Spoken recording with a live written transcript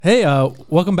Hey,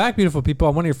 welcome back, beautiful people.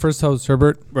 I'm one of your first hosts,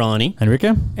 Herbert, Ronnie,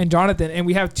 Enrique, and Jonathan. And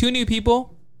we have two new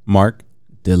people. Mark,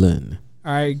 Dylan.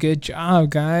 All right, good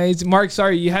job, guys. Mark,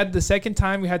 sorry, you had the second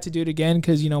time we had to do it again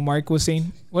because, Mark was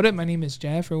saying, my name is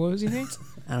Jeff, or what was his name?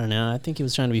 I don't know. I think he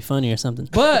was trying to be funny or something.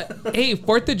 But, hey,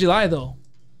 4th of July, though.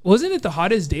 Wasn't it the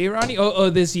hottest day, Ronnie?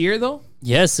 This year, though?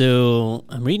 Yeah, so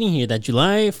I'm reading here that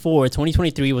July 4,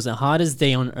 2023 was the hottest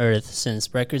day on Earth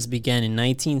since records began in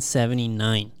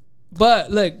 1979.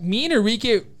 But, look, me and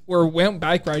Enrique went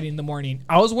bike riding in the morning.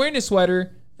 I was wearing a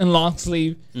sweater and long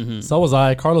sleeve. Mm-hmm. So was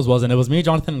I. Carlos wasn't. It was me,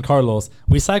 Jonathan, and Carlos.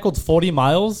 We cycled 40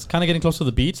 miles, kind of getting close to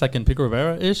the beach, like in Pico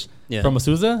Rivera-ish, from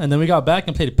Azusa. And then we got back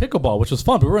and played pickleball, which was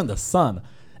fun, but we were in the sun.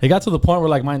 It got to the point where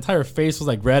like my entire face was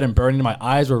like red and burning. My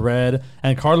eyes were red.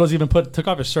 And Carlos even took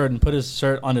off his shirt and put his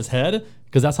shirt on his head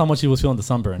because that's how much he was feeling the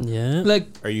sunburn. Yeah. Like,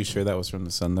 are you sure that was from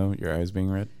the sun though? Your eyes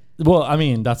being red? Well, I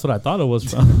mean, that's what I thought it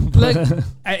was from.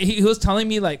 He was telling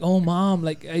me like, oh, mom,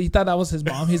 like he thought that was his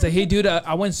mom. He's like, hey, dude,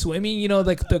 I went swimming,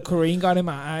 like the Korean got in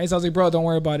my eyes. I was like, bro, don't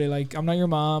worry about it. Like, I'm not your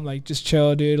mom. Like, just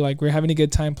chill, dude. Like, we're having a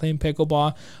good time playing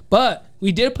pickleball. But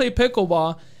we did play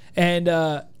pickleball. And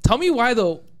tell me why,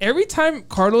 though. Every time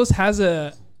Carlos has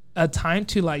a time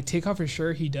to like take off his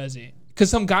shirt, he does it. Because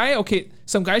some guy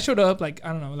showed up, like, I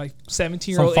don't know, like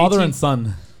 17-year-old, Some father 18. and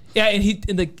son. Yeah,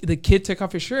 and the kid took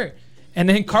off his shirt. And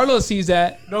then Carlos sees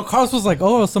that. No, Carlos was like,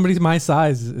 "Oh, somebody's my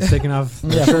size is taking off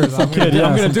their shirt. I'm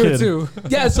gonna do it too."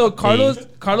 Yeah, so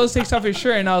Carlos takes off his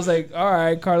shirt, and I was like, "All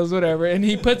right, Carlos, whatever." And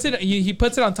he puts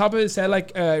it on top of his head,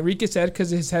 like Enrique said, because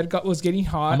his head was getting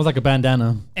hot. Almost like a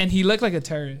bandana. And he looked like a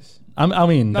terrorist. I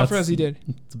mean, not for us, he did.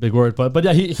 It's a big word, but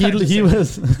yeah, he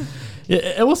was.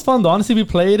 It was fun though. Honestly, we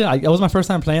played. It was my first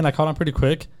time playing. I caught on pretty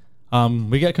quick.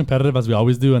 We get competitive as we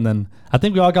always do, and then I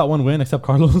think we all got one win except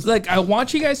Carlos. Like, I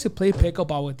want you guys to play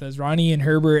pickleball with us, Ronnie and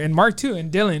Herbert and Mark too,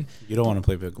 and Dylan. You don't want to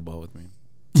play pickleball with me,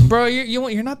 bro.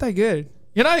 You're not that good.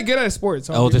 You're not good at sports.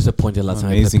 I was disappointed last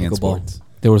time I played pickleball.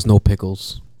 There was no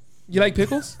pickles. You like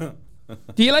pickles?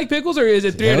 Do you like pickles, or is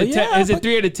it 3 out of 10? Is it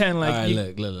 3 out of 10? Like,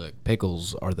 right, look.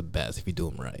 Pickles are the best if you do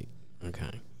them right.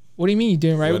 Okay. What do you mean you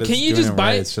doing right? Can you just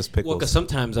buy? Right, it's just pickles. Well, because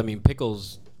sometimes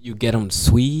pickles, you get them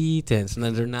sweet, and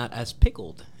sometimes they're not as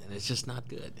pickled, and it's just not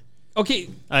good. Okay.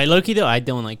 Low-key though, I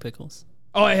don't like pickles.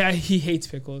 Oh, he hates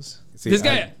pickles. See, this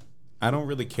guy. I don't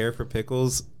really care for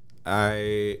pickles.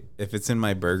 If it's in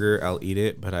my burger, I'll eat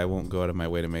it, but I won't go out of my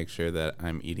way to make sure that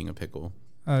I'm eating a pickle.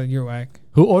 You're whack.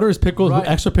 Who orders pickles? Right.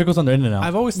 Extra pickles on their In-N-Out?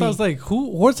 I've always thought, it's like,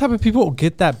 what type of people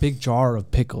get that big jar of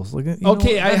pickles? Like,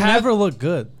 I never look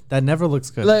good. That never looks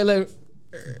good. Like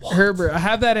Herbert, I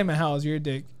have that in my house. You're a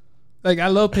dick. Like, I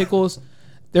love pickles.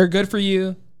 They're good for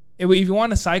you. If you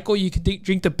want to cycle, you could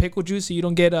drink the pickle juice so you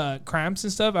don't get cramps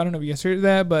and stuff. I don't know if you guys heard of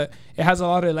that, but it has a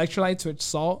lot of electrolytes with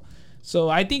salt. So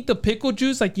I think the pickle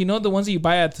juice, like, the ones that you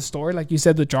buy at the store, like you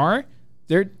said, the jar,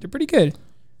 they're pretty good.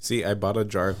 See, I bought a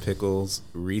jar of pickles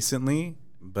recently,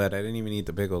 but I didn't even eat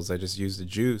the pickles. I just used the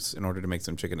juice in order to make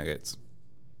some chicken nuggets.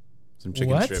 Some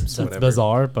chicken strips, That's whatever.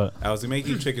 bizarre, but... I was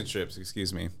making chicken strips,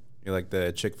 excuse me. You're like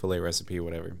the Chick-fil-A recipe or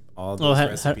whatever. All those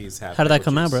recipes have how did that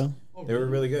come juice. out, bro? They were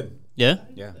really good. Yeah?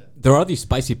 Yeah. There are these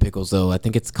spicy pickles, though. I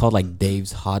think it's called, like,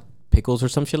 Dave's Hot Pickles or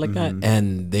some shit like that.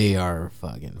 And they are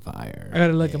fucking fire. I got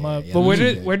to look them up. Yeah, but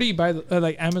where do you buy,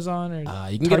 like, Amazon or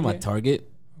you can get them at Target.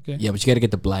 Okay. Yeah, but you got to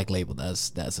get the black label. That's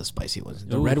the spicy ones.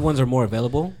 The red ones are more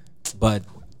available, but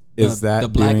Is that the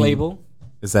black doing- label?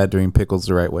 Is that doing pickles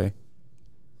the right way?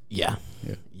 Yeah.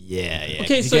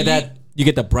 Okay, you so get that. You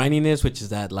get the brininess, which is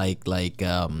that like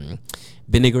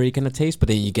vinegary kind of taste, but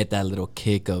then you get that little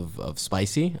kick of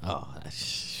spicy. Oh,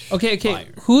 Okay. fire.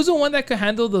 Who's the one that could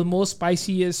handle the most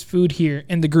spiciest food here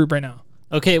in the group right now?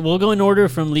 Okay, we'll go in order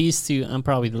from least to I'm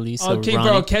probably the least. So Okay, Ronnie.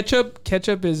 bro.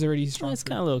 Ketchup is already strong. It's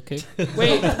got a little kick.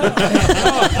 Wait.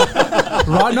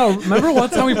 No, remember one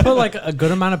time we put like a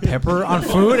good amount of pepper on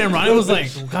food, and Ryan was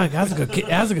like, "God, it has a good, it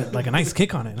has a good, like a nice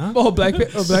kick on it, huh?" Oh, black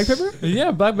pepper?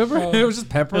 Yeah, black pepper. It was just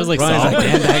pepper. It was like Ryan's salt.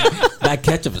 like, man, that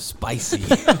ketchup is spicy.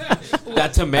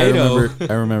 That tomato.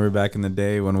 I remember back in the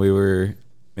day when we were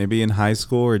maybe in high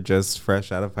school or just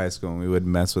fresh out of high school, and we would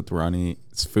mess with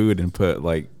Ronnie's food and put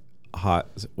like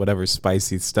hot, whatever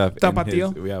spicy stuff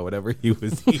Tapatio? in his, whatever he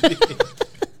was eating.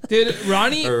 Did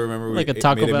Ronnie? Or remember Like we a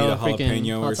Taco made him eat Bell a freaking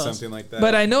jalapeno or hot sauce. something like that.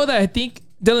 But I know that I think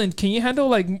Dylan, can you handle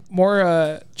like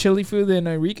more chili food than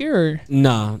Enrique or?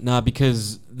 Nah,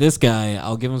 because this guy,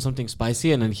 I'll give him something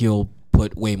spicy, and then he'll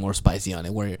put way more spicy on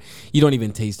it, where you don't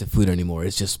even taste the food anymore.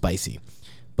 It's just spicy.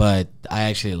 But I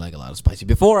actually like a lot of spicy.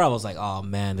 Before I was like, oh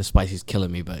man, the spicy's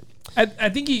killing me. But I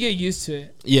think you get used to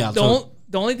it. yeah,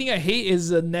 The only thing I hate is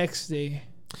the next day.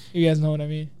 You guys know what I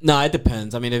mean? No, it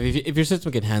depends. I mean, if your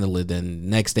system can handle it, then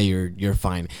next day you're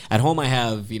fine. At home, I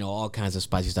have all kinds of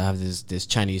spices. I have this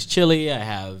Chinese chili. I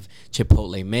have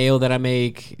chipotle mayo that I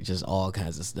make. Just all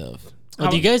kinds of stuff. Oh,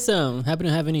 do you guys happen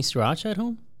to have any sriracha at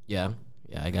home? Yeah,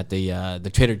 I got the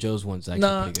Trader Joe's one's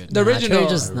actually pretty good. The original.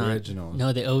 Just not. Original.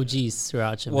 No, the OG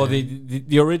sriracha. Well, man.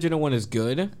 the original one is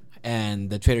good, and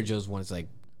the Trader Joe's one is like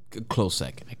a close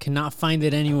second. I cannot find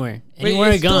it anywhere. Wait,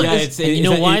 Anywhere I it's go. still- Yeah, it's- and you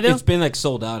know why though? It's been like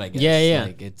sold out, I guess. Yeah.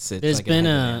 Like, it's There's like been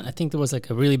a I think there was like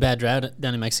a really bad drought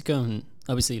down in Mexico, and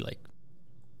obviously like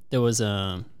there was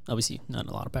obviously not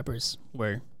a lot of peppers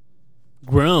were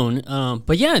grown.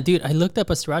 But yeah, dude, I looked up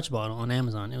a sriracha bottle on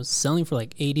Amazon. It was selling for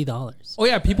like $80. Oh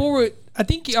yeah, people were. I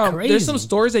think there's some crazy.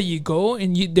 stores that you go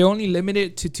and they only limit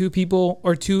it to 2 people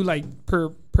or 2 like per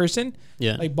person.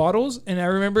 Yeah. Like bottles. And I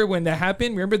remember when that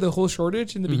happened. Remember the whole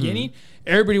shortage in the Mm-hmm. beginning.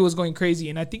 Everybody was going crazy,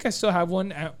 and I think I still have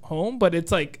one at home, but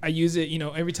it's like I use it.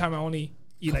 Every time I only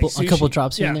eat like A sushi. couple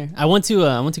drops here Yeah. and there. I went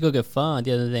to go get pho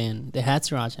the other day, and they had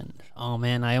sriracha. And, oh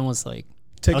man, I almost like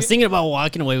Took I was it? thinking about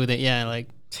walking away with it. Yeah, like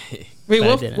Wait, but I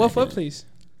what? didn't, What I food, didn't. please?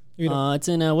 it's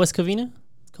in West Covina.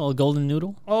 It's called Golden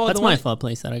Noodle. Oh, That's the my one- pho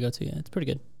place that I go to. Yeah, it's pretty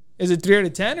good. Is it 3 out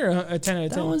of 10 or a 10 out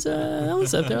of 10? That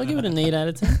one's up there. I'll give it an 8 out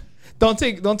of 10. Don't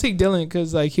take Dylan,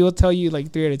 because like he will tell you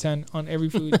like 3 out of 10 on every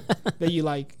food that you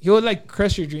like. He will like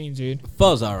crush your dreams, dude.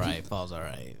 Pho's all right. Pho's all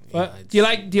right. What? Do you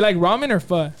like ramen or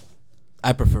pho?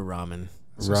 I prefer ramen.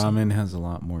 Ramen has a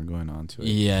lot more going on to it.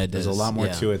 Yeah, it There's a does, lot more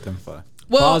yeah. to it than pho.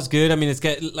 Pho's good. I mean, it's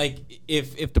got like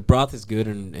if the broth is good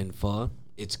in pho,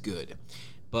 it's good.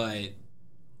 But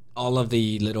all of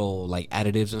the little like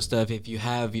additives and stuff, if you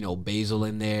have basil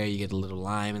in there, you get a little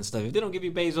lime and stuff. If they don't give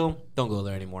you basil, don't go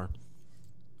there anymore.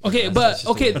 Okay, That's just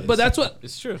the way it but is. that's what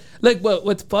It's true. like. But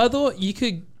with pho though, you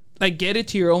could like get it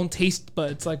to your own taste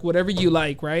buds, like whatever you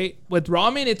like, right? With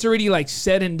ramen, it's already like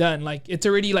said and done. Like it's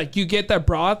already like you get that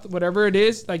broth, whatever it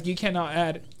is, like you cannot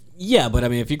add. Yeah, but I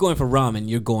mean, if you're going for ramen,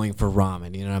 you're going for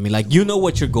ramen. You know what I mean? Like you know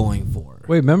what you're going for.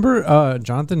 Wait, remember,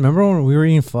 Jonathan? Remember when we were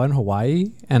eating pho in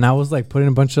Hawaii, and I was like putting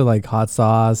a bunch of like hot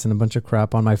sauce and a bunch of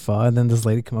crap on my pho, and then this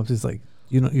lady come up, she's like,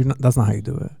 "You're not. That's not how you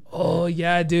do it." Oh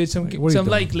yeah, dude. Some Like, what are you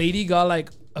doing? like lady got like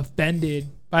offended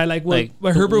by like what Like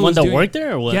what the Herbert one was that doing. worked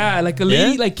there or what? Yeah, like a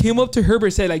lady Yeah? like came up to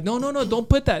Herbert, said like, no, don't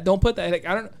put that, Like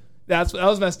I don't. That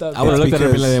was messed up. I would have It's looked at her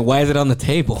and been because- like, "Why is it on the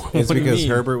table?" It's What do you because mean?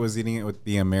 Herbert was eating it with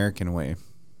the American way.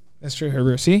 That's true,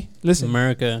 Herbert. See, listen.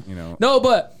 America. No,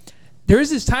 but there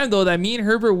was this time though that me and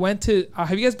Herbert went to.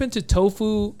 Have you guys been to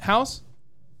Tofu House?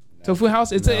 Tofu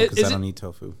House. It's No, a. because Is I it, don't eat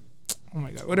tofu. oh my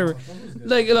god, whatever.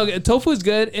 Like, look, tofu is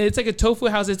good, and it's like a tofu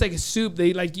house. It's like a soup.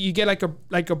 They like you get like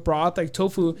a broth, like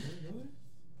tofu.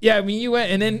 Yeah, I mean you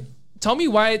went, and then tell me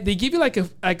why they give you like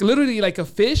literally like a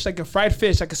fish, like a fried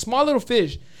fish, like a small little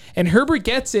fish. And Herbert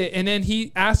gets it, and then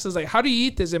he asks us like, "How do you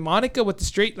eat this?" And Monica with the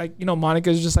straight, like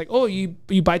Monica's just like, "Oh, you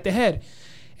bite the head,"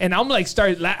 and I'm like,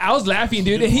 I was laughing,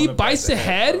 dude. And he bites the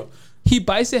head. He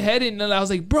bites the head, and then I was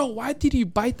like, "Bro, why did you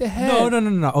bite the head?"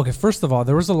 No. Okay, first of all,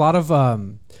 there was a lot of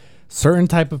certain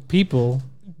type of people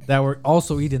that were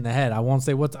also eating the head. I won't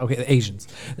say what's okay. Asians,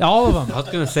 all of I them. was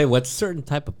gonna say, what certain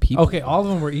type of people? Okay, all of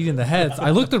them were eating the heads.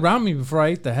 I looked around me before I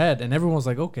ate the head, and everyone was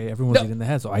like, "Okay, everyone's No. eating the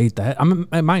head," so I eat the head.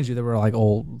 And mind you, they were like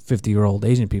old 50-year-old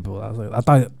Asian people. I was like, I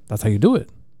thought that's how you do it.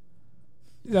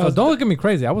 That So was, don't look at me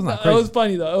crazy. I was not that crazy. was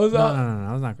funny though. It was No,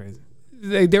 I was not crazy.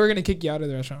 they were gonna kick you out of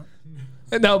the restaurant.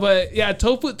 No, but yeah,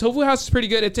 Tofu House is pretty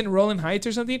good. It's in Rolling Heights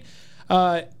or something.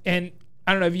 And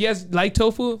I don't know if you guys like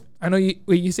tofu. I know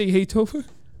you say you hate tofu.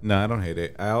 No, I don't hate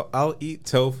it. I'll eat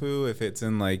tofu if it's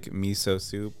in like miso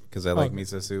soup because I like Okay.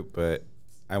 miso soup, but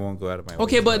I won't go out of my way.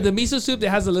 Okay, to but the like it. miso soup that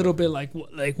has a little bit like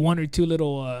 1 or 2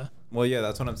 little. Well, yeah,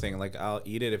 that's what I'm saying. Like I'll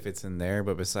eat it if it's in there,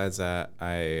 but besides that,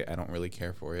 I don't really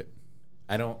care for it.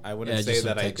 I wouldn't Yeah, say just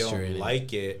some that I texture in don't it.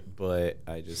 like it, but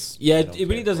I just Yeah, I it don't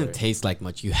really care doesn't for it. taste like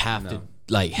much. You have to No.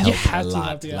 like help have it a to lot.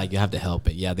 help, yeah. Like you have to help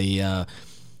it. Yeah, the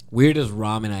weirdest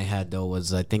ramen I had though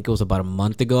was I think it was about a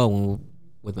month ago when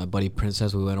with my buddy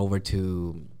Princess we went over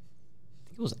to I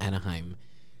think it was Anaheim,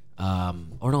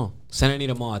 or no Santa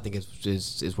Anita Mall I think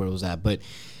is where it was at, but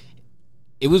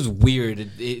it was weird.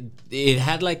 It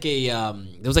had like a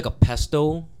there was like a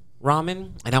pesto ramen,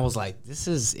 and I was like, this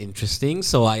is interesting.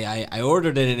 So I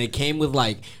ordered it, and it came with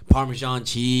like Parmesan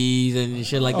cheese and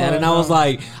shit like that. Oh, And I was no.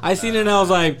 like, I seen it, and I was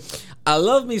like, I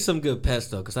love me some good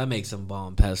pesto because I make some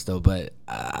bomb pesto, but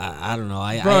I don't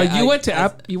know. Bro, you went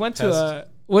to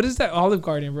what is that, Olive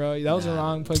Garden, bro? That was the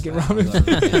wrong fucking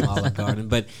ramen. Olive Garden,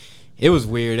 but it was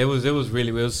weird. It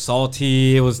was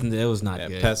salty. It was not Yeah,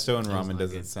 good. pesto and It was ramen not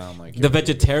doesn't good. sound like The it.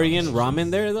 vegetarian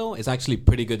ramen there though is actually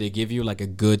pretty good. They give you like a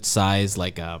good size,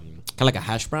 like kind of like a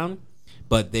hash brown,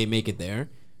 but they make it there.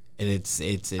 And it's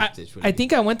really I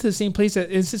think I went to the same place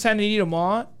in San Diego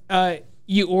Mall.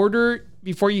 You order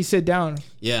before you sit down.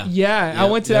 Yeah. I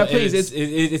went to that place.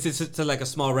 It's like a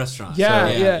small restaurant.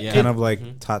 Yeah. Kind of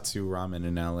like Tatsu Ramen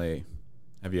in LA.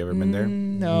 Have you ever been there?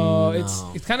 No,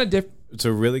 it's kind of different. It's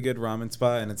a really good ramen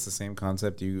spot, and it's the same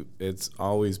concept. It's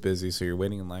always busy, so you're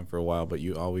waiting in line for a while, but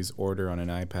you always order on an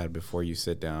iPad before you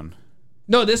sit down.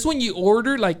 No, this one you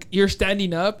order like you're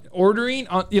standing up, ordering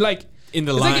on. You're like in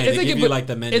the line. They give you like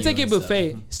the menu. It's like a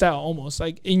buffet style almost.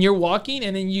 Like, and you're walking,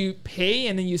 and then you pay,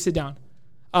 and then you sit down.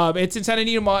 It's in San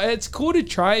Diego Mall. It's cool to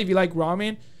try if you like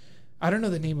ramen. I don't know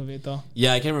the name of it though.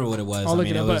 Yeah, I can't remember what it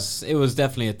was. It was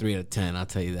definitely a 3 out of 10. I'll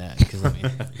tell you that. Because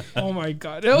oh my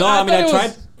god. No,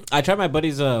 I tried my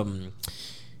buddy's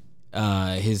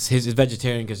his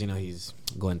vegetarian because he's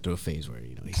going through a phase where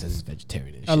he says he's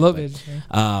vegetarian. And shit, I love it.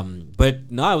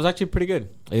 But no, it was actually pretty good.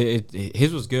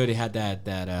 His was good. It had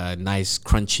that nice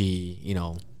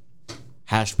crunchy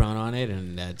hash brown on it,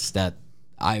 and that.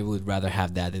 I would rather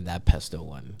have that than that pesto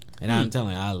one. And I'm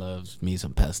telling you, I love me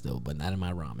some pesto, but not in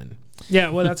my ramen.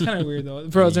 Yeah, well, that's kind of weird though.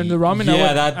 Bro, in the ramen,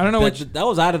 I don't know that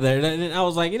was out of there. And I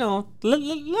was like, let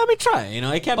me try it.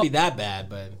 It can't be that bad,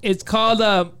 but it's called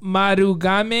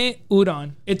Marugame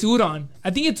Udon. It's udon. I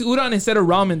think it's udon instead of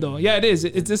ramen though. Yeah, it is.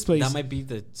 It's this place. That might be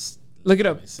the. Look it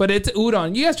up. But it's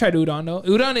udon. You guys tried udon though.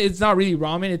 Udon is not really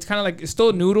ramen. It's kind of like it's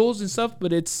still noodles and stuff,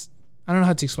 but I don't know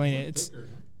how to explain it.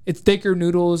 It's thicker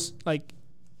noodles like.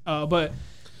 But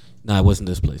no, it wasn't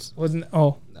this place.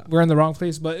 We're in the wrong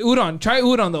place. But udon, try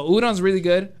udon though. Udon's really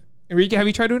good. Enrique, have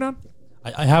you tried udon?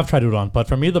 I have tried udon, but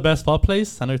for me the best pho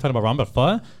place. I know you're talking about ramen, but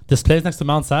pho. This place next to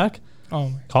Mount Sac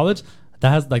College that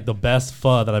has like the best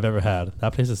pho that I've ever had.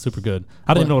 That place is super good.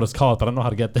 I don't even know what it's called, but I don't know how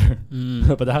to get there.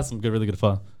 But that has some really good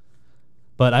pho.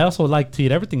 But I also like to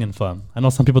eat everything in pho. I know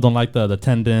some people don't like the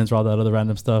tendons or all that other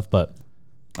random stuff, but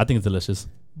I think it's delicious.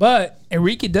 But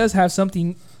Enrique does have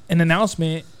an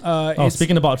announcement.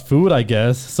 Speaking about food, I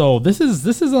guess. So this is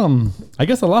I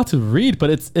guess a lot to read, but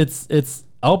it's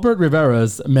Albert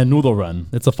Rivera's Menudo Run.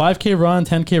 It's a 5K run,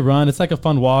 10K run. It's like a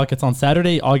fun walk. It's on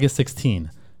Saturday, August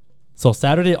 16. So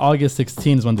Saturday, August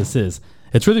 16 is when this is.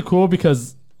 It's really cool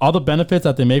because all the benefits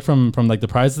that they make from like the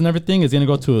prizes and everything is going to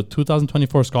go to a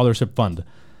 2024 scholarship fund.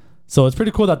 So it's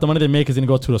pretty cool that the money they make is going to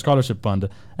go to a scholarship fund,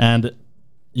 and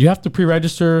you have to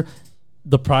pre-register.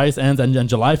 The price ends on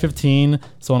July 15,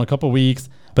 so in a couple weeks.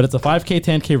 But it's a 5K,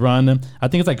 10K run. I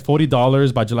think it's like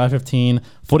 $40 by July 15,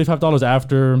 $45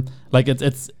 after. Like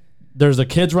there's a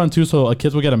kids run too, so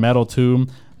kids will get a medal too.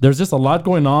 There's just a lot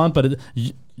going on, but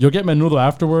you'll get menudo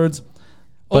afterwards.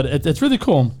 But it's really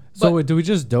cool. So do we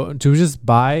just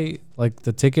buy like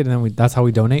the ticket and then that's how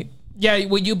we donate? Yeah,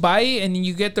 well, you buy it and then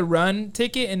you get the run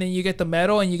ticket and then you get the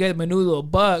medal and you get menudo.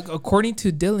 But according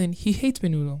to Dylan, he hates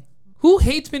menudo. Who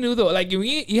hates menudo? Like,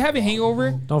 you have a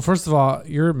hangover? No, first of all,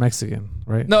 you're Mexican,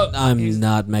 right? No, I'm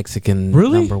not Mexican.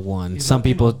 Really? Number one. Some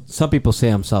people say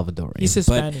I'm Salvadorian. He's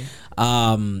Hispanic.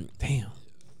 Damn.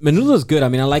 Menudo's good. I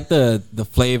mean, I like the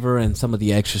flavor and some of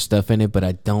the extra stuff in it, but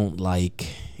I don't like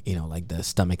like the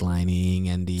stomach lining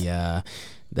and the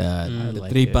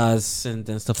tripas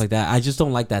and stuff like that. I just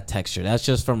don't like that texture. That's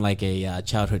just from like a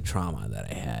childhood trauma that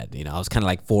I had. I was kind of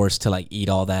like forced to like eat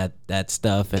all that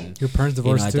stuff. And your parents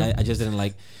divorced too? I just didn't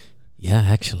like. Yeah,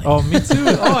 actually. Oh, me too.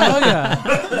 Oh, hell yeah.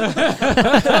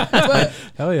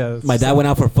 Hell yeah. My dad went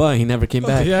out for fun. He never came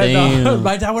back. Yeah, no.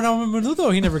 My dad went out with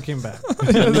menudo. He never came back.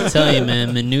 Let me tell you,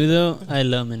 man. Menudo. I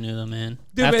love menudo, man.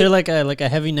 Dude, after like a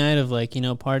heavy night of like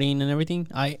partying and everything,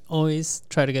 I always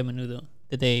try to get menudo.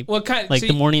 The day, what kind? Like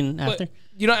the morning after.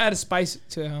 You don't add a spice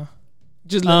to it, huh?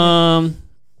 Just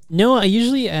no, I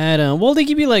usually add. They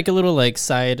give you like a little like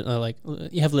side, like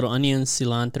you have little onions,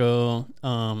 cilantro.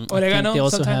 Oregano. They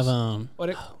also sometimes. have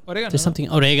oregano. There's something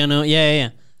oregano. Yeah.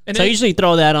 And so I usually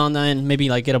throw that on there and maybe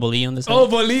like get a bolillo on the side. Oh,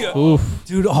 bolillo. Oof.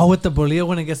 Dude, with the bolillo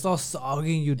when it gets all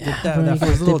soggy and you dip that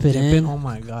first little dip in. Oh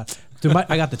my god. Dude,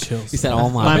 I got the chills. He said, "Oh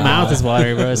my God. mouth is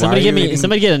watery, bro."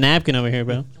 Somebody get a napkin over here,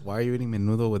 bro. Why are you eating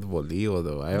menudo with bolillo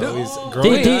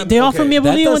though? They offered me a bolillo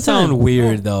one time. That sound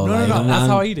weird though. No. That's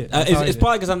how I eat it. It's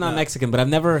probably because I'm not Mexican, but I've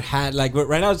never had like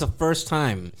right now it's the first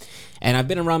time, and I've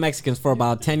been around Mexicans for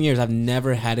about 10 years. I've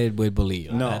never had it with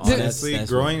bolillo. No, honestly,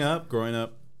 growing up,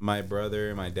 my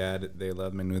brother, my dad, they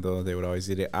love menudo. They would always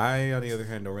eat it. I, on the other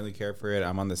hand, don't really care for it.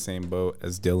 I'm on the same boat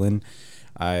as Dylan.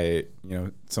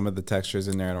 Some of the textures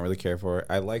in there I don't really care for.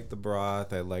 I like the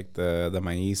broth. I like the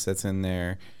maíz that's in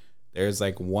there. There's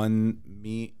like one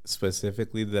meat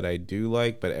specifically that I do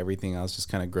like, but everything else just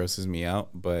kind of grosses me out.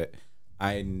 But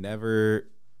I never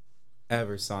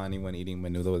ever saw anyone eating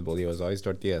menudo with bolillo. It was always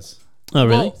tortillas. Oh,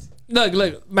 really?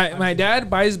 Look. My dad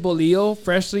buys bolillo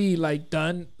freshly like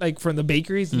done like from the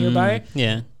bakeries nearby.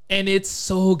 Yeah. And it's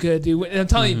so good, dude. I'm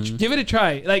telling you, give it a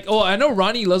try. Like, I know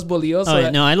Ronnie loves bolillo. So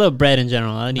No, I love bread in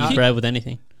general. I eat bread with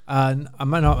anything. I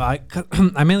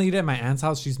mainly eat it at my aunt's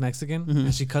house. She's Mexican,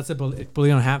 and she cuts it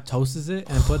bolillo in half, toasts it,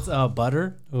 and puts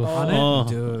butter on it.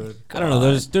 Dude, I don't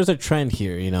know. There's a trend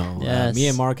here, you know. Yes. Me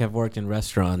and Mark have worked in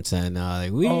restaurants, and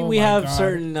we have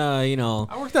certain, you know.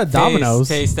 I worked at Domino's.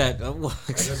 Taste that. I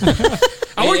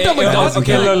worked at McDonald's.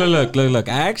 Okay, look.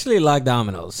 I actually like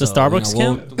Domino's. The Starbucks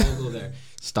count? We'll go there.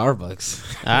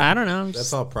 Starbucks. I don't know.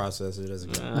 That's all processed. It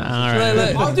doesn't count.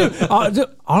 All right. Dude,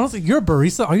 honestly, you're a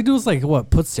barista. All you do is like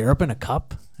put syrup in a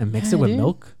cup and mix it with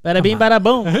milk. Bada bing, bada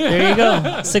boom. There you go.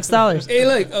 $6. Hey,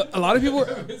 look, a lot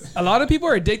of people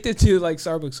are addicted to like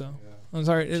Starbucks. So I'm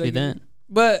sorry, See that?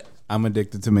 but I'm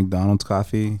addicted to McDonald's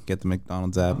coffee. Get the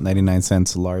McDonald's app. 99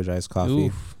 cents large iced coffee.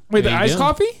 Oof. wait, There the you iced go.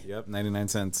 coffee? Yep, 99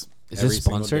 cents. Is every this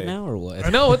single sponsored day. now or what? I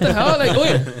know, what the hell? Like,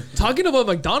 wait, talking about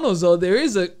McDonald's though, there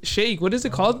is a shake. What is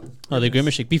it called? Oh, the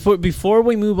Grimace Shake. Before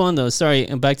we move on though, sorry,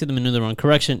 and back to the Menudo Run.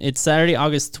 Correction, it's Saturday,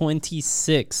 August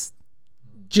 26th.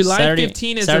 July Saturday,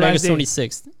 15 is Saturday, the last August day.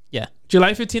 26th. Yeah.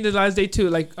 July 15th is the last day to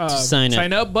like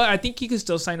sign up. But I think you can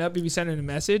still sign up if you send in a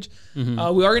message.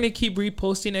 Mm-hmm. We are gonna keep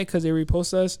reposting it because they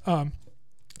repost us.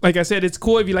 Like I said, it's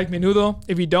cool if you like menudo.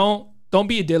 If you don't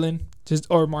be a Dylan,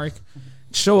 or Mark.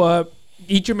 Show up,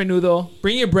 eat your menudo,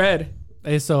 bring your bread.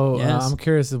 Hey, so Yes. I'm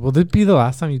curious. Will this be the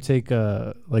last time you take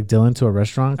like Dylan to a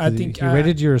restaurant? 'Cause I think, he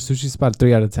rated your sushi spot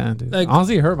 3 out of 10. Dude. Like-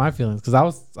 Honestly, it hurt my feelings because I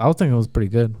was thinking it was pretty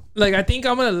good. Like I think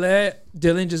I'm gonna let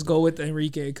Dylan just go with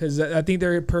Enrique because I think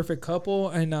they're a perfect couple,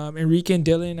 and Enrique and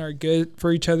Dylan are good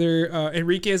for each other.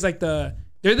 Enrique is like they're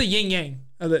the yin yang,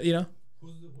 you know.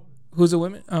 Who's the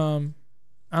woman?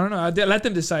 I don't know. I'll let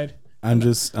them decide.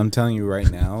 I'm telling you right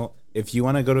now, if you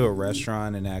want to go to a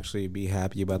restaurant and actually be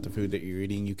happy about the food that you're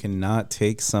eating, you cannot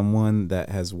take someone that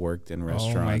has worked in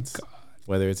restaurants. God.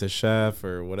 Whether it's a chef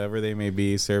or whatever they may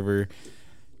be, server,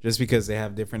 just because they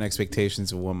have different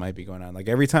expectations of what might be going on. Like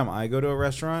every time I go to a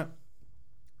restaurant,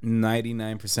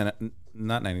 99%,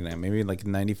 not 99, maybe like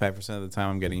 95% of the time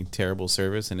I'm getting terrible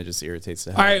service and it just irritates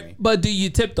the hell All out of me. right, but do you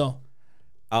tip though?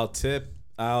 I'll tip.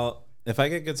 If I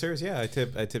get good service, yeah, I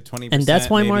tip 20%. And that's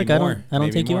why, maybe Mark, more, I don't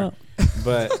maybe take you more. out.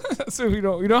 But So we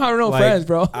don't have no like, friends,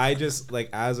 bro. I just like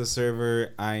as a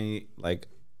server, I like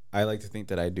to think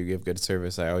that I do give good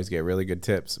service. I always get really good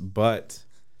tips, but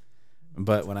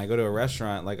when I go to a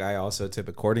restaurant, like I also tip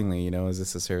accordingly. You know, is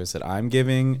this a service that I'm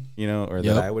giving? You know, or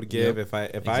that I would give if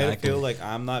I feel like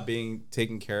I'm not being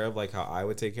taken care of, like how I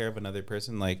would take care of another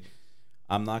person, like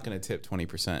I'm not gonna tip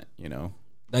 20%. You know,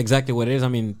 Exactly what it is. I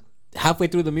mean, halfway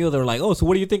through the meal, they're like, "Oh, so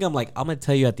what do you think?" I'm like, "I'm gonna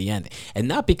tell you at the end," and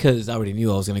not because I already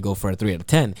knew I was gonna go for a 3 out of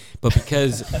 10, but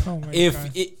because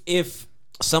if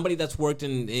somebody that's worked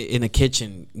in a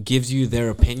kitchen gives you their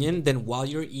opinion, then while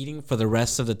you're eating for the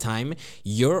rest of the time,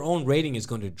 your own rating is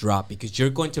going to drop because you're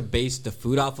going to base the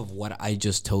food off of what I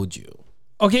just told you.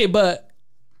 Okay, but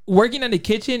working in the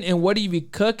kitchen and what do you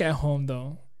cook at home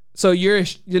though? So you're a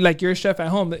chef at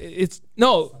home. It's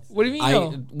no. What do you mean?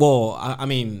 I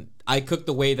mean, I cook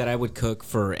the way that I would cook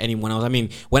for anyone else. I mean,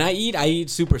 when I eat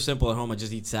super simple at home. I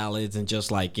just eat salads and just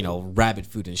like, you know, rabbit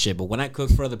food and shit. But when I cook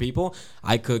for other people,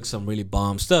 I cook some really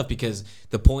bomb stuff because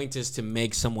the point is to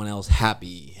make someone else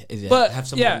happy. Have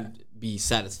someone be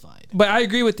satisfied. But I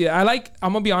agree with you. I'm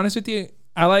gonna be honest with you.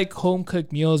 I like home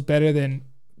cooked meals better than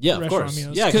Of restaurant course.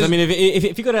 meals. Yeah, because I mean,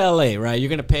 if you go to LA, right, you're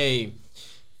gonna pay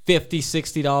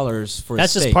 $50-$60 for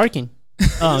That's a steak. just parking.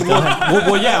 Oh, go ahead.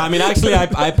 well, yeah. I mean, actually,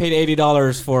 I paid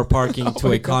 $80 for parking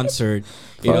to a concert,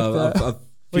 you know, a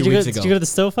few weeks ago. Did you go to the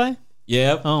SoFi?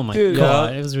 Yep. Oh my Dude,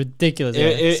 god, it was ridiculous.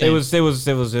 It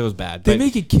was bad. They but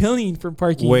make a killing for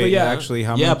parking. wait, but yeah, actually,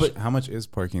 how much is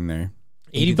parking there?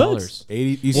 $80.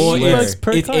 80. You Well, swear? $80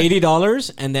 per it's car.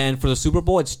 $80, and then for the Super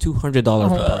Bowl, it's $200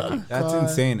 for parking. That's God.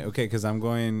 insane. Okay, because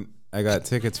I got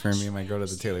tickets for me and my girl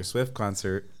to the Taylor Swift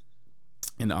concert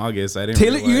in August. I didn't.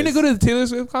 Taylor, realize, you're gonna go to the Taylor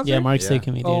Swift concert? Yeah, Mark's Yeah.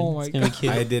 taking me, dude. Oh my it's gonna be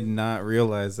cute. I did not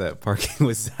realize that parking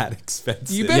was that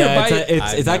expensive. You better Yeah, buy it.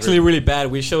 it's actually really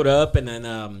bad. We showed up, and then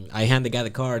I hand the guy the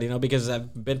card, you know, because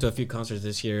I've been to a few concerts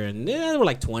this year, and they were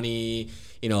like $20,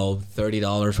 you know,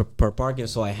 $30 per parking.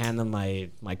 So I hand him my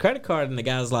credit card, and the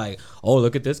guy's like, "Oh,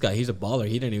 look at this guy. He's a baller.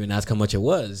 He didn't even ask how much it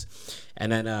was."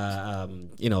 And then,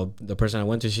 you know, the person I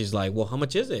went to, she's like, "Well, how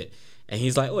much is it?" And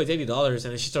he's like, "Oh, it's $80."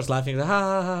 And then she starts laughing, like, ha,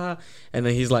 ha, ha, ha. And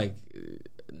then he's like,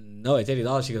 "No, it's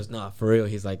 $80." She goes, "No, for real."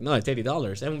 He's like, "No, it's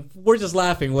 $80." And we're just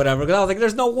laughing, whatever. Because I was like,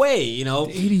 there's no way, you know.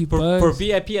 $80 For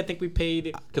VIP, I think we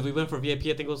paid, because we went for VIP,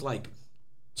 I think it was like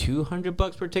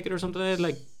 $200 per ticket or something like that.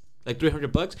 Like like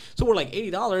 $300. So we're like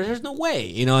 $80. There's no way,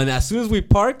 you know. And as soon as we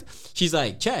parked, she's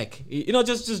like, check, you know,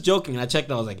 just joking. And I checked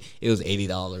and I was like, it was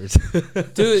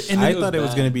 $80. Dude, and I thought it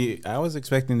was going to be, I was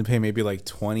expecting to pay maybe like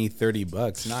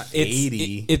 $20-$30, not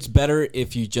 80. It's better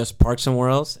if you just park somewhere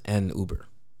else and Uber.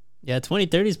 Yeah,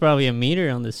 20-30 is probably a meter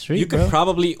on the street, You bro. could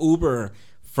probably Uber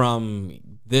from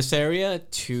this area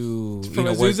to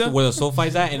where the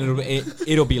SoFi's at, and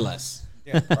it'll be less.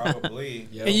 Yeah, probably.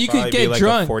 And you could get like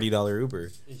drunk. a $40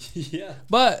 Uber. Yeah.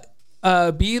 But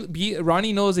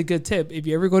Ronnie knows a good tip. If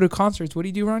you ever go to concerts, what do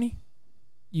you do, Ronnie?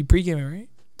 You pregame it, right?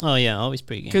 Oh yeah, always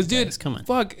pregame. Because dude, come on.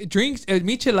 fuck, drinks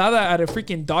michelada at a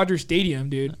freaking Dodger Stadium,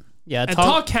 dude. Yeah, a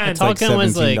tall can. A tall can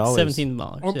was like $17.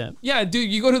 $17. Yeah, dude,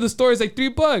 you go to the store, it's like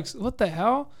 $3. What the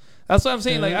hell? That's what I'm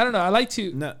saying. Like, I don't know. I like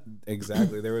to. No,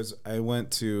 exactly. I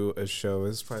went to a show. It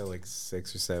was probably like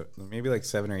 6 or 7, maybe like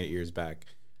 7 or 8 years back,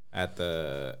 at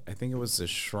I think it was the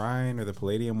Shrine or the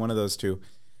Palladium, one of those two.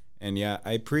 And yeah,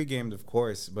 I pre-gamed, of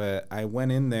course, but I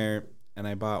went in there and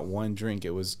I bought one drink.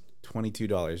 It was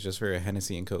 $22 just for a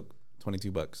Hennessy and Coke.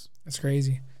 $22. That's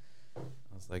crazy. I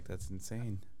was like, that's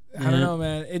insane. I don't know,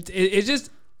 man. It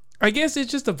just, I guess it's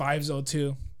just the vibes though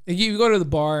too. Like you go to the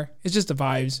bar, it's just the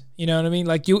vibes. You know what I mean?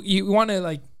 Like you want to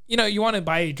like, you know, you want to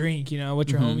buy a drink, you know, with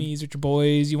your homies, with your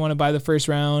boys. You want to buy the first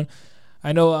round.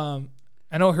 I know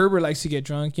Herbert likes to get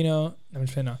drunk, you know. I'm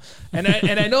just kidding.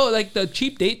 And I know like the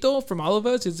cheap date though from all of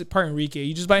us is part Enrique.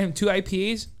 You just buy him 2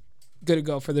 IPAs, good to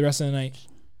go for the rest of the night.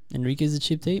 Enrique's a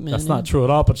cheap date, man. That's not true at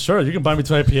all. But sure, you can buy me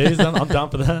 2 IPAs. Then I'm down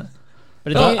for that.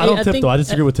 But I don't tip though. I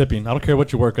disagree with tipping. I don't care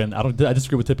what you work in. I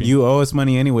disagree with tipping. You owe us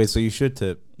money anyway, so you should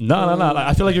tip. No.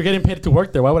 I feel like you're getting paid to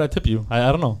work there. Why would I tip you?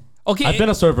 I don't know. Okay, I've been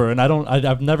a server and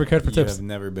I've never cared for tips. I've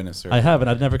never been a server. I haven't.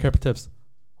 I've never cared for tips.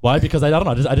 Why? Because I don't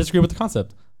know. I disagree with the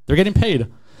concept. They're getting paid,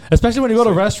 especially when you go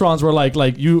to restaurants where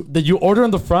like you order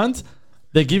in the front.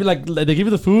 They give you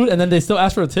the food and then they still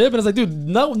ask for a tip and it's like, dude,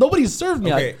 no, nobody served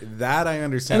me. Okay, that I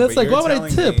understand. And it's but like, why would I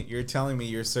tip? You're telling me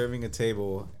you're serving a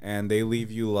table and they leave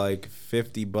you like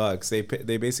 $50.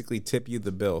 They basically tip you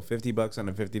the bill, $50 on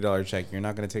a $50 check. You're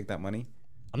not going to take that money?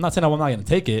 I'm not saying I'm not going to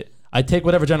take it. I take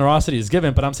whatever generosity is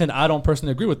given, but I'm saying I don't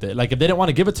personally agree with it. Like if they didn't want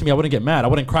to give it to me, I wouldn't get mad. I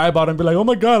wouldn't cry about it and be like, oh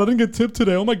my God, I didn't get tipped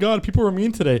today. Oh my God, people were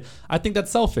mean today. I think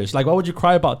that's selfish. Like why would you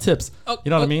cry about tips? You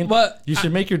know what I mean? But you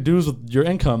should make your dues with your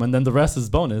income and then the rest is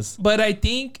bonus. But I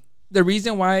think the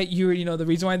reason why the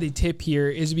reason why they tip here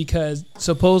is because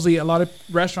supposedly a lot of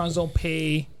restaurants don't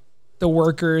pay the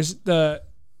workers the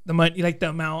money, like the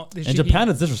amount. In Japan,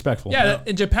 it's disrespectful. Yeah,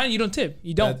 in Japan you don't tip.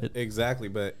 You don't. Exactly,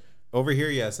 but over here,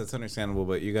 yes, that's understandable.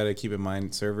 But you got to keep in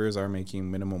mind, servers are making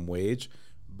minimum wage.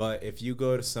 But if you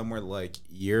go to somewhere like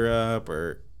Europe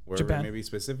or wherever, Japan. maybe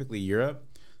specifically Europe,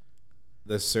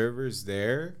 the servers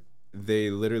there,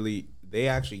 they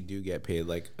actually do get paid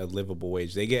like a livable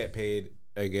wage. They get paid,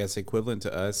 I guess, equivalent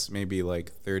to us, maybe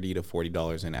like $30 to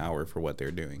 $40 an hour for what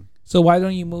they're doing. So why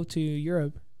don't you move to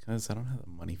Europe? Because I don't have the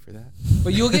money for that.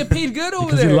 But you'll get paid good over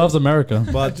because there. he loves America.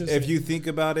 But if you think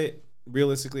about it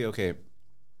realistically, okay,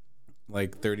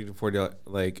 like $30 to $40,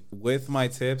 like with my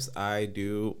tips, I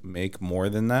do make more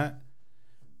than that.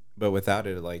 But without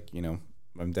it, like, you know,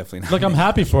 I'm definitely not. Look, I'm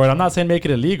happy for it. I'm not saying make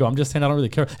it illegal. I'm just saying I don't really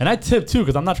care. And I tip too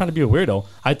because I'm not trying to be a weirdo.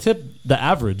 I tip the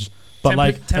average. But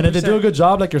 10%. and if they do a good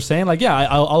job, like you're saying, like, yeah,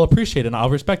 I'll appreciate it and I'll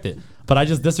respect it. But I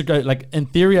just disagree. Like, in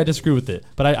theory, I disagree with it.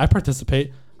 But I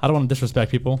participate. I don't want to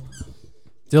disrespect people.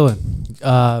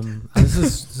 Dylan, this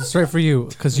is straight for you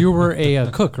because you were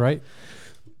a cook, right?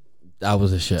 I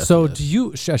was a chef. So yes. do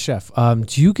you, chef?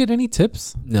 Do you get any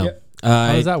tips? No. Yeah.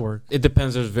 How does that work? It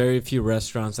depends. There's very few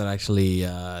restaurants that actually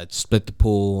split the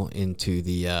pool into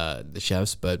the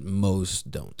chefs, but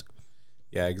most don't.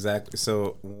 Yeah, exactly.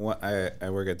 So I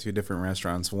work at 2 different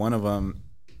restaurants. One of them,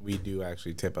 we do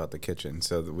actually tip out the kitchen.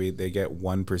 So they get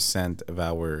 1% of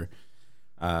our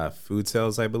food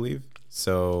sales, I believe.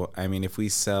 So, I mean, if we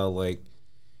sell like,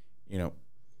 you know,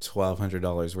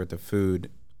 $1,200 worth of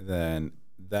food, then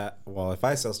if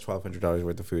I sell $1,200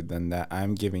 worth of food, then that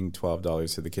I'm giving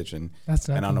 $12 to the kitchen. That's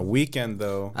not. And on a weekend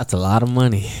though, That's a lot of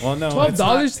money. well, no,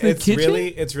 $12 to the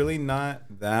kitchen? It's really not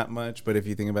that much. But if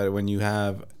you think about it, when you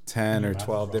have 10 or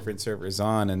 12 different servers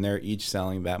on, and they're each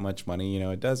selling that much money, you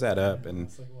know, it does add up, and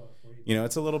you know,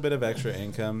 it's a little bit of extra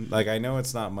income. Like I know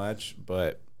it's not much,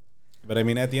 but I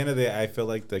mean, at the end of the day, I feel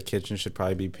like the kitchen should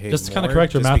probably be paid. Just to more, kinda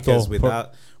correct your math, because though,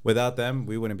 without them,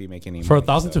 we wouldn't be making any For money.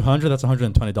 1,200, that's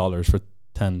 $120 for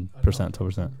 10%,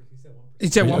 12%. He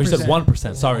said 1%. You said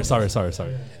 1%.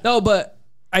 Sorry. No, but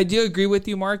I do agree with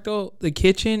you, Mark. Though the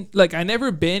kitchen, like I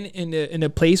never been in a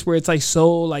place where it's like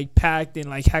so like packed and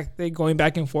like hectic, going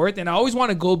back and forth. And I always want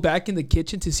to go back in the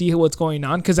kitchen to see what's going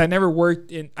on because I never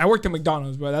worked in. I worked at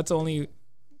McDonald's, bro. That's the only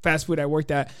fast food I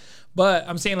worked at. But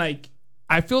I'm saying like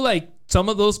I feel like some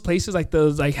of those places like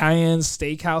those like high end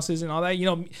steakhouses and all that, you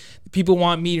know, people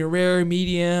want medium rare,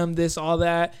 medium, this, all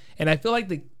that, and I feel like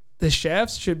the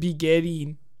chefs should be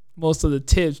getting most of the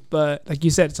tips. But like you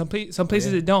said, some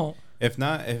places they don't. If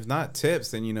not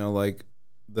tips, then you know like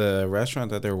the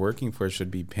restaurant that they're working for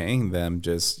should be paying them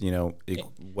just, you know,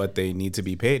 what they need to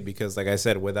be paid. Because like I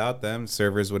said, without them,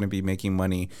 servers wouldn't be making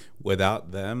money.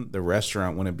 Without them, the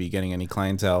restaurant wouldn't be getting any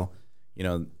clientele. You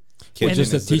know, kitchen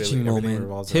just a teaching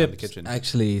moment. Tips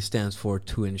actually stands for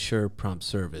to ensure prompt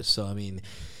service. So I mean,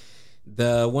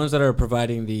 the ones that are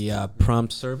providing the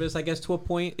prompt service, I guess to a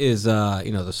point, is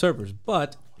you know, the servers.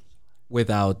 But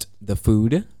without the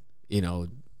food, you know,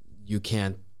 you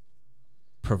can't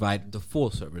provide the full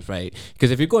service, right?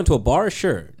 Because if you go into a bar,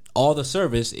 sure, all the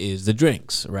service is the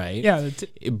drinks, right? Yeah.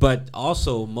 But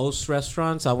also, most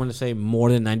restaurants, I want to say more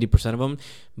than 90% of them,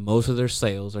 most of their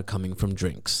sales are coming from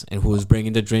drinks. And who's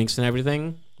bringing the drinks and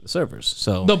everything? The servers.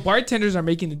 So the bartenders are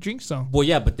making the drinks, though. Well,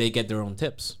 yeah, but they get their own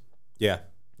tips. Yeah.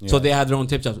 So they have their own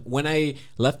tip jobs. When I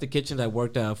left the kitchen, I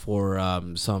worked for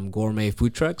some gourmet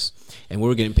food trucks, and we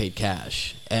were getting paid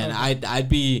cash. And I'd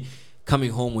be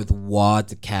coming home with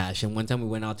wads of cash. And one time we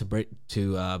went out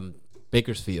to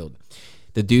Bakersfield.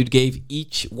 The dude gave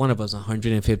each one of us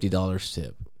 $150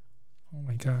 tip. Oh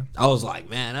my god! I was like,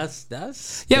 man,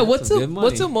 that's yeah. What's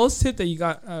the most tip that you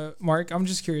got, Mark? I'm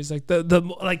just curious. Like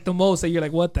the most that you're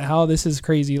like, what the hell? This is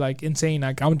crazy. Like insane.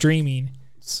 Like I'm dreaming.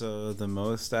 So the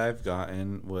most I've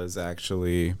gotten was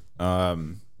actually, I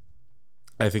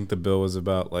think the bill was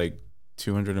about like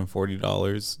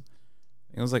 $240.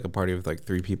 It was like a party with like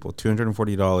 3 people,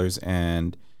 $240,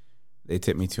 and they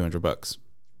tipped me $200.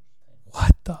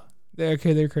 What the?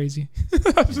 They're crazy.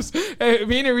 Just, hey,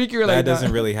 me and Enrique were like, that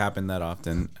doesn't really happen that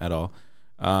often at all.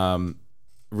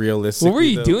 Realistically, what were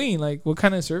you doing? Like, what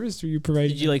kind of service were you providing?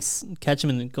 Did you like catch him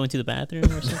and going to the bathroom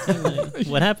or something? Like,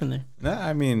 what happened there? No,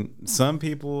 I mean, some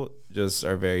people just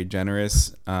are very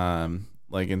generous.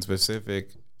 Like in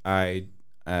specific, the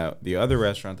other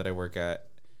restaurant that I work at,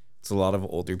 it's a lot of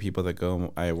older people that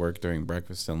go. I work during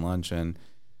breakfast and lunch, and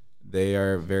they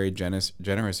are very generous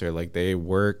here. Like they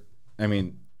work. I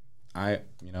mean, I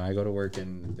go to work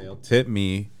and they'll tip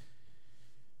me.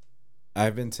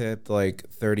 I've been tipped like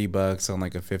 $30 on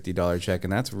like a $50 check,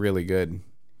 and that's really good.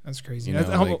 That's crazy.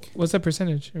 What's that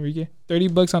percentage, Enrique?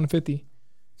 $30 on a 50.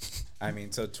 I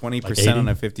mean, so 20% on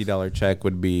a $50 check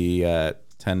would be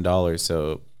 $10.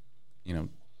 So,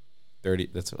 30.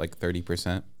 That's like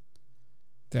 30%.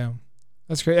 Damn,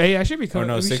 that's great. Hey, I should be. Oh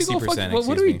no, 60%.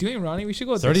 What are we doing, Ronnie? We should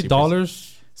go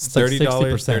 $30.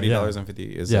 $30 and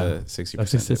 50 is 60%.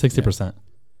 60%.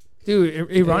 Dude,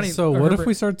 hey, Ronnie. So what if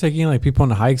we start taking like people on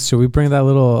the hikes? Should we bring that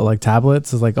little like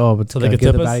tablets? It's like, oh, but so they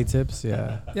get the baddie tips.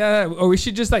 Yeah. Yeah. Or we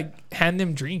should just like hand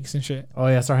them drinks and shit. Oh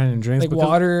yeah, start handing them drinks like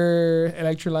water,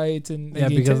 electrolytes, and yeah.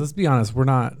 Because let's be honest, we're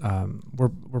not we're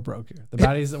broke here. The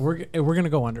baddies we're gonna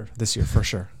go under this year for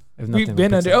sure. We've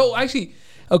been under. Oh, actually.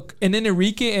 And then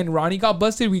Enrique and Ronnie got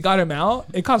busted. We got him out.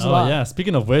 It cost a lot. Yeah.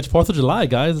 Speaking of which, 4th of July,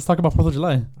 guys. Let's talk about 4th of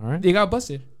July. All right. They got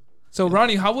busted. So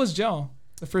Ronnie, how was jail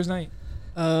the first night?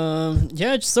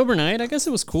 Yeah, just overnight. I guess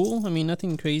it was cool. I mean,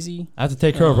 nothing crazy. I have to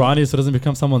take care of Ronnie so it doesn't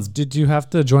become someone's. Did you have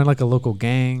to join like a local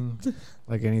gang,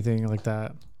 like anything like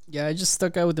that? Yeah, I just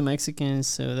stuck out with the Mexicans,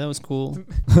 so that was cool.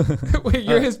 Wait,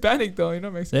 you're Hispanic though, you're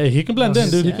not Mexican. Hey, he can blend in,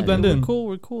 dude. He can blend in.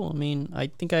 We're cool. I mean, I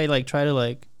think I like try to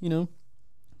like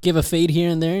give a fade here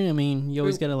and there. I mean, you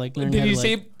always gotta like learn. Did you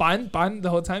say pan the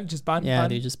whole time? Just pan. Yeah, pan?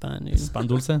 dude, just pan. Dude. Pan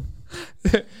dulce.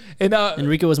 And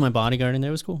Enrique was my bodyguard, and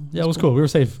there was cool. Yeah, it was cool. We were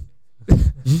safe.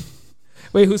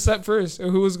 Wait, who slept first, or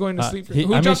who was going to sleep?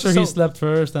 I made sure he slept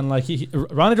first, and like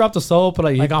Ronnie dropped the soap, but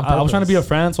I was trying to be a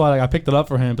friend, so I picked it up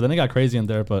for him. But then it got crazy in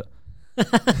there. But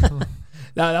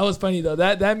nah, that was funny though.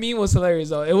 That meme was hilarious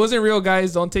though. It wasn't real,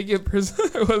 guys. Don't take it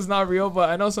personal. It was not real, but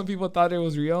I know some people thought it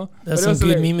was real. That's some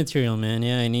good meme material, man.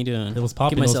 Yeah, I need to. It was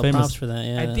popping. Give myself famous. props for that.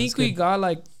 Yeah, I think we got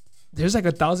like there's like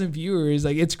 1,000 viewers.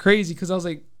 Like it's crazy because I was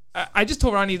like, I just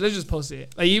told Ronnie, let's just post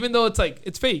it. Like even though it's like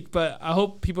it's fake, but I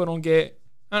hope people don't get.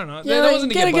 I don't know. Yeah, that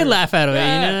wasn't get a good laugh out of it. You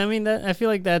know, I mean, I feel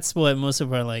like that's what most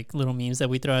of our like little memes that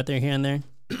we throw out there here and there.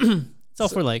 It's all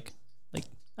for like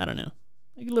I don't know,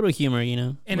 like a little humor,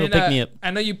 And then pick me up.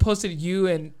 I know you posted you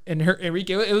and her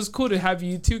Enrique. It was cool to have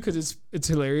you too because it's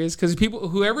hilarious. Because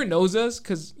whoever knows us,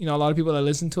 because a lot of people that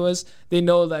listen to us, they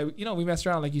know that we mess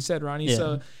around like you said, Ronnie. Yeah.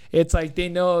 So it's like they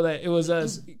know that it was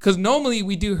us. Because normally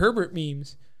we do Herbert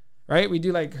memes. Right, we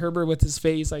do like Herbert with his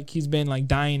face, like he's been like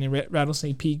dying in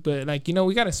Rattlesnake Peak, but like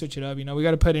we got to switch it up. We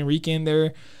got to put Enrique in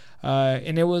there,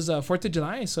 and it was 4th of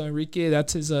July, so Enrique,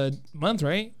 that's his month,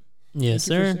 right? Yes,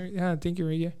 sir. Yeah, thank you,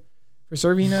 Enrique, for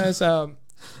serving us.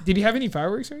 Did you have any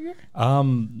fireworks right here?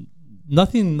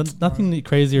 Nothing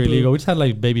crazy or illegal. We just had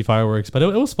like baby fireworks, but it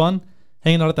was fun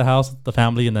hanging out at the house with the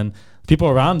family, and then people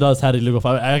around us had illegal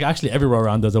fireworks. Actually, everywhere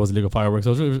around us there was illegal fireworks.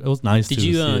 So it was nice. Did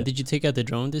you take out the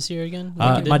drone this year again?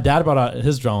 My dad brought out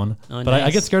his drone, but nice.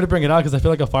 I get scared to bring it out because I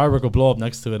feel like a firework will blow up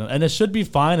next to it, and it should be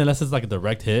fine unless it's like a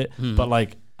direct hit. But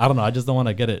like I don't know, I just don't want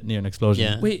to get it near an explosion.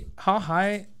 Yeah. Wait, how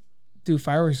high do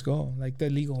fireworks go? Like the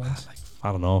legal ones? Like,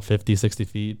 I don't know, 50, 60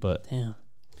 feet, but damn.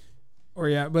 Or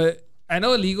yeah, but I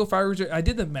know illegal fireworks. I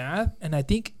did the math, and I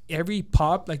think every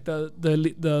pop, like the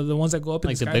ones that go up in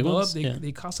like the sky, big blow ones? up,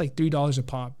 they cost like $3 a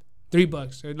pop,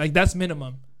 $3. Like that's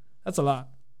minimum. That's a lot.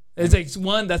 It's like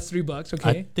one that's $3. Okay,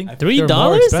 I think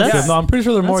 $3. No, I'm pretty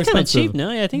sure they're more expensive. expensive. Cheap.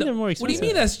 No, yeah, I think they're more expensive. What do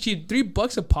you mean that's cheap?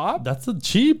 $3 a pop? That's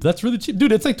cheap. That's really cheap,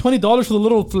 dude. It's like $20 for the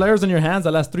little flares in your hands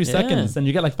that last 3 seconds, and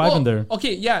you get like 5 in there.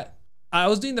 Okay, yeah. I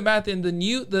was doing the math, and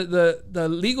the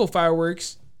legal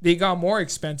fireworks, they got more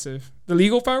expensive. The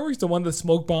legal fireworks, the one that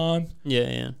smoke bomb,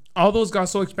 Yeah. all those got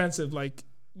so expensive. Like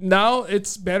now,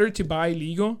 it's better to buy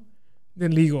legal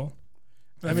than legal.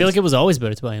 I feel like it was always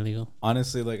better to buy illegal.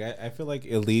 Honestly, like I feel like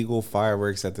illegal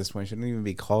fireworks at this point shouldn't even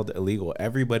be called illegal.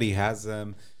 Everybody has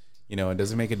them. You know, it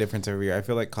doesn't make a difference every year. I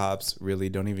feel like cops really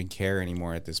don't even care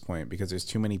anymore at this point because there's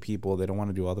too many people. They don't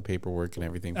want to do all the paperwork and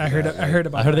everything. I heard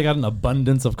they got an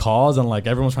abundance of calls, and like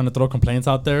everyone's trying to throw complaints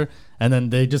out there, and then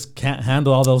they just can't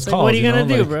handle all those calls. What are you gonna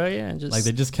do, like, bro? Yeah, just like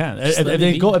they just can't.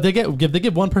 If they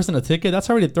give one person a ticket, that's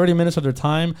already 30 minutes of their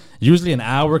time, usually an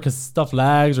hour because stuff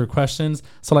lags or questions.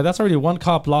 So like that's already one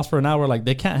cop lost for an hour. Like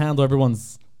they can't handle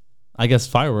everyone's, I guess,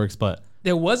 fireworks, but.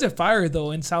 There was a fire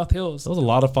though in South Hills. There was a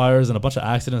lot of fires and a bunch of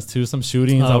accidents too. Some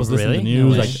shootings. I was listening to the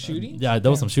news. No like shooting? Yeah, there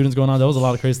was some shootings going on. There was a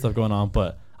lot of crazy stuff going on.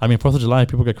 But I mean, 4th of July,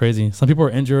 people get crazy. Some people were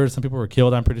injured. Some people were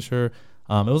killed. I'm pretty sure. It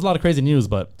was a lot of crazy news.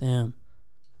 But damn.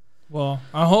 Well,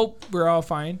 I hope we're all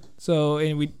fine. So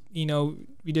and we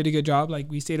did a good job. Like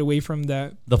we stayed away from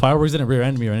that. The fireworks didn't rear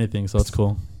end me or anything, so it's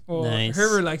cool. Well, nice.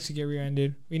 Herbert likes to get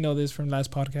rear-ended. We know this from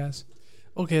last podcast.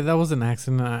 Okay, that was an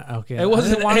accident. Okay, It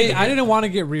wasn't. I didn't want to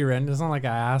get rear-ended. It's not like I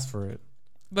asked for it.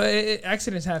 But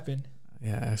accidents happen.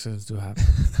 Yeah, accidents do happen.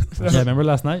 Yeah, remember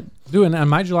last night? Dude, and on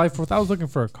my July 4th, I was looking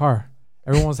for a car.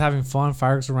 Everyone was having fun,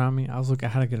 fireworks around me. I was looking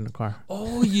at how to get in a car.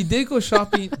 Oh, you did go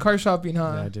shopping, car shopping,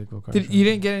 huh? Yeah, I did go car shopping. You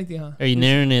didn't get anything, huh? Are you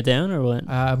narrowing it down or what?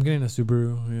 I'm getting a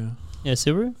Subaru. Yeah. Yeah,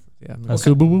 Subaru? Yeah. A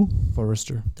Subaru?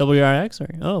 Forester. WRX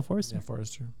or Forester? Yeah,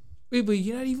 Forester. Wait, but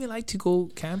you not even like to go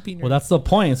camping? Well, that's the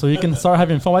point. So you can start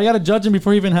having fun. Why you gotta judge him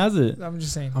before he even has it? I'm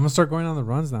just saying. I'm gonna start going on the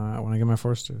runs now when I get my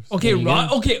Foresters. Okay,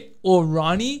 well,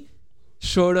 Ronnie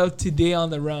showed up today on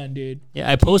the run, dude.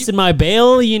 Yeah, I posted my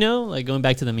bail, like going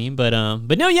back to the meme, but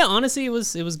no, yeah, honestly, it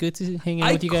was good to hang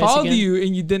out with you guys. I called again. you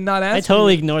and you did not answer. I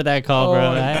totally ignored that call, bro.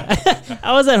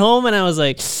 I was at home and I was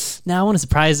like, I want to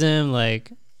surprise him.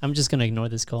 Like, I'm just gonna ignore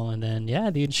this call, and then yeah,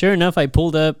 dude. Sure enough, I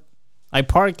pulled up. I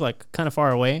parked like kind of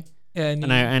far away,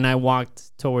 and I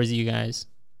walked towards you guys.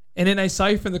 And then I saw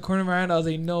you from the corner of my eye, and I was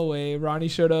like, no way, Ronnie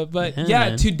showed up. But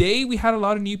yeah, today we had a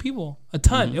lot of new people, a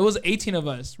ton. Mm-hmm. It was 18 of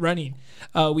us running.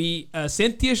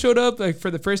 Cynthia showed up like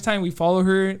for the first time. We follow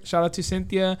her. Shout out to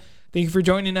Cynthia. Thank you for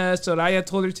joining us. Soraya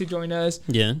told her to join us.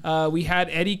 Yeah. We had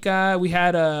Erika. We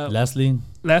had Leslie,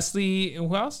 and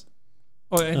who else?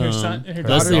 Oh, and her son, and her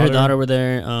daughter. Leslie, her daughter were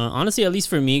there. Honestly, at least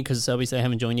for me, because obviously I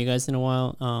haven't joined you guys in a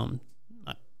while.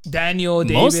 Daniel,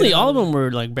 David, mostly all of them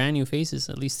were like brand new faces,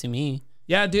 at least to me.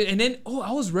 Yeah, dude. And then,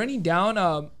 I was running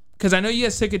down, because I know you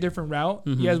guys took a different route.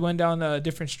 Mm-hmm. You guys went down a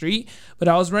different street, but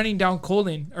I was running down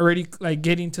Colin already, like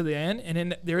getting to the end. And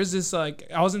then there was this,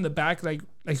 like, I was in the back, like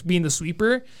being the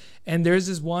sweeper. And there's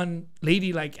this one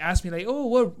lady, like, asked me, like, oh,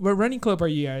 what running club are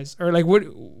you guys? Or, like, what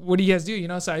do you guys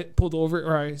do? So I pulled over,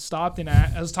 or I stopped, and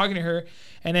I was talking to her.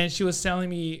 And then she was telling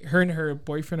me, her and her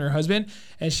boyfriend or husband,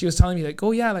 and she was telling me, like, oh,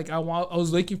 yeah, like, I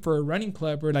was looking for a running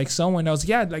club or, like, someone. I was like,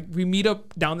 yeah, like, we meet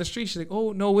up down the street. She's like,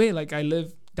 oh, no way. Like, I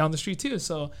live down the street, too.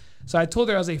 So I told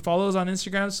her, I was like, follow us on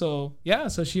Instagram. So, yeah,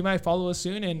 so she might follow us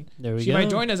soon, and she might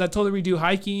join us. I told her we do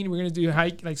hiking. We're going to do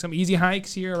like some easy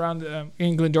hikes here around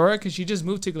in Glendora, because she just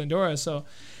moved to Glendora. So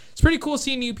it's pretty cool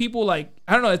seeing new people. Like,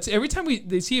 I don't know. It's every time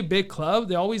they see a big club,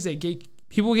 they always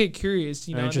people get curious,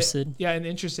 interested. And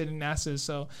interested in NASA.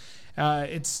 So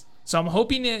so I'm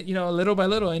hoping that, little by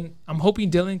little, and I'm hoping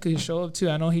Dylan could show up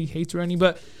too. I know he hates running,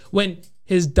 but when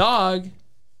his dog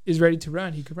is ready to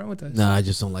run, he could run with us. No, I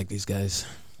just don't like these guys.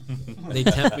 They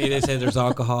tempt me. They say there's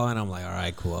alcohol, and I'm like, all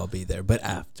right, cool, I'll be there, but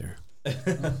after.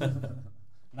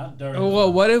 Not during. Oh,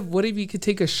 well, what if you could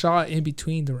take a shot in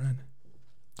between the run?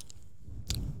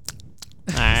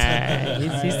 All right,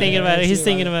 he's thinking about it. He's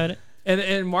thinking about it.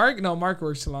 And Mark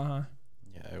works a lot, huh?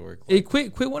 Yeah, I work. Hey,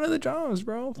 quit one of the jobs,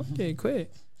 bro. Okay,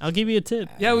 quit. I'll give you a tip.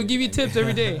 Yeah, we'll give you tips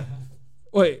every day.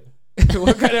 Wait,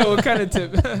 what kind of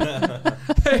tip?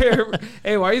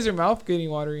 Hey, why is your mouth getting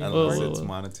watery? Unless it's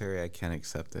monetary, I can't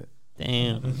accept it.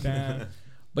 Damn.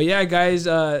 But yeah, guys,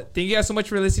 thank you guys so much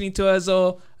for listening to us.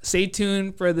 Stay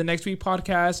tuned for the next week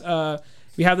podcast.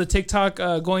 We have the TikTok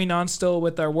going on still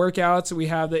with our workouts. We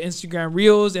have the Instagram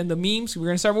reels and the memes. We're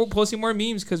gonna start posting more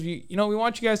memes because we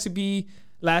want you guys to be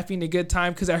laughing a good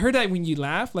time. Because I heard that when you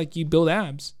laugh, like you build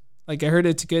abs. Like I heard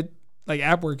it's a good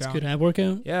ab workout. It's good ab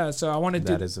workout. Yeah, so I wanted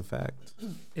to. That is a fact.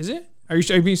 Is it? Are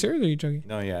you being serious or are you joking?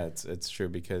 No, yeah, it's true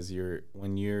because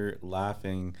when you're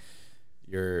laughing,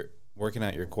 you're working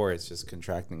out your core. It's just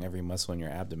contracting every muscle in your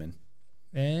abdomen.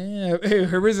 Yeah, hey,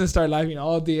 Herbert's gonna start laughing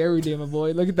all day, every day, my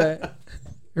boy. Look at that.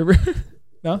 Herbert,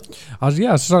 no? I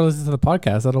should start listening to the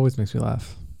podcast. That always makes me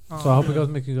laugh. So I hope it goes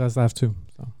make you guys laugh too.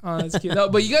 So. Oh, that's cute. No,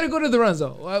 but you gotta go to the runs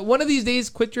though. One of these days,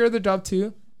 quit your other job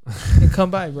too, and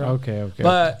come by, bro. Okay.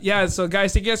 But yeah, so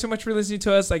guys, thank you guys so much for listening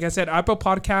to us. Like I said, Apple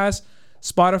Podcasts,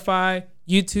 Spotify,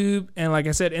 YouTube, and like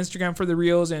I said, Instagram for the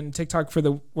reels and TikTok for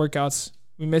the workouts.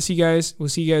 We miss you guys. We'll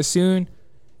see you guys soon,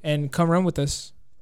 and come run with us.